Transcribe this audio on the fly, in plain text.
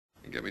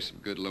Get me some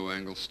good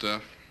low-angle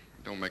stuff.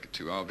 Don't make it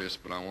too obvious,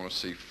 but I want to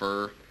see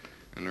fur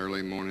and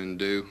early morning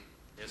dew.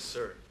 Yes,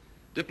 sir.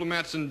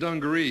 Diplomats in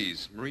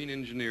dungarees. Marine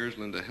engineers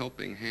lend a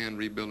helping hand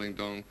rebuilding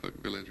Dong Phuc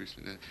village.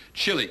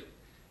 Chile.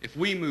 If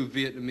we move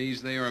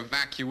Vietnamese, they are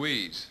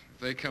evacuees.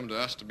 If they come to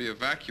us to be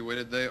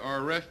evacuated, they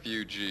are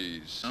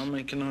refugees. I'll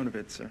make a note of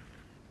it, sir.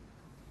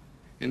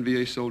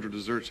 NVA soldier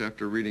deserts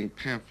after reading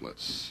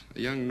pamphlets. A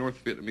young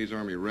North Vietnamese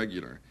Army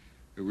regular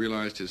who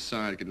realized his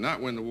side could not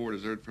win the war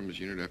deserted from his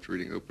unit after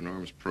reading Open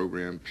Arms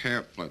program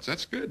pamphlets.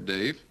 That's good,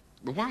 Dave.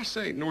 But why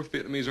say North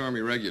Vietnamese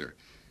Army regular?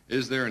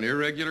 Is there an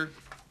irregular?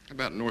 How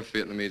about North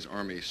Vietnamese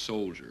Army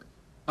soldier?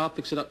 I'll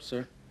fix it up,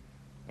 sir.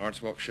 Lawrence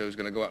Welk show's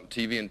going to go out on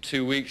TV in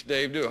 2 weeks,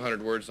 Dave. Do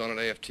 100 words on it.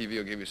 AFTV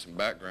will give you some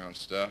background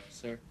stuff.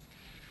 Sir.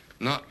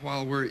 Not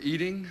while we're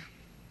eating.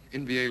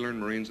 NVA learned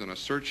Marines on a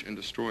search and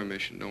destroy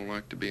mission don't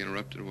like to be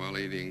interrupted while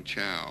eating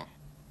chow.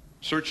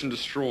 Search and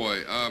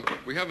destroy.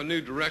 We have a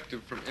new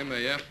directive from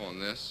MAF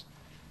on this.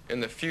 In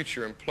the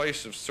future, in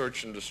place of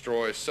search and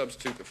destroy,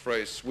 substitute the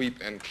phrase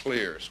sweep and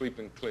clear. Sweep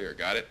and clear.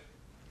 Got it?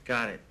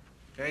 Got it.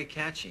 Very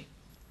catchy.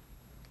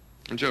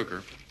 And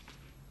Joker,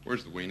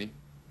 where's the weenie?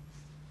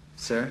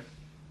 Sir?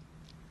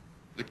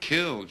 The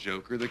kill,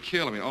 Joker, the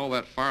kill. I mean, all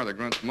that fire, the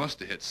grunts must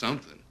have hit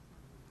something.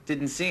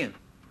 Didn't see him.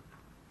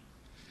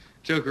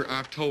 Joker,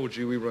 I've told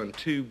you we run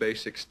 2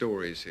 basic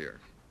stories here.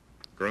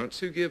 Grunts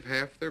who give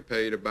half their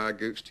pay to buy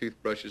Goose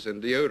toothbrushes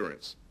and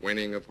deodorants,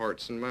 winning of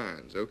hearts and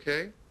minds,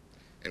 okay?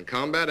 And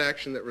combat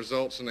action that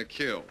results in a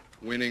kill,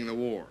 winning the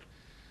war.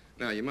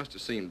 Now, you must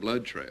have seen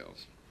blood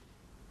trails.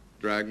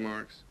 Drag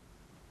marks.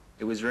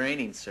 It was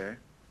raining, sir.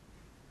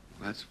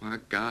 That's why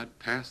God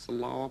passed the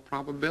law of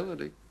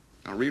probability.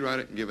 Now, rewrite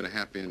it and give it a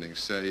happy ending.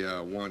 Say,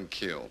 1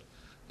 killed.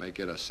 Make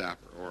it a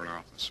sapper or an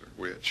officer.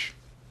 Which?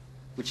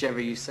 Whichever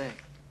you say.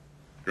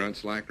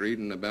 Grunts like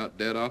reading about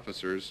dead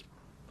officers.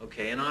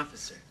 Okay, an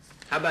officer.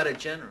 How about a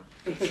general?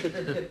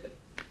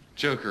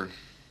 Joker,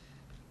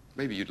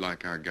 maybe you'd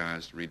like our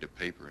guys to read the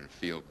paper and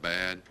feel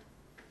bad.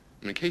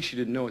 And in case you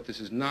didn't know it, this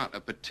is not a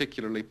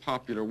particularly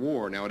popular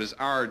war. Now, it is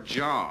our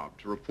job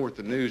to report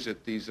the news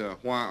that these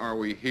why are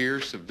we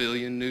here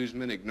civilian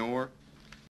newsmen ignore.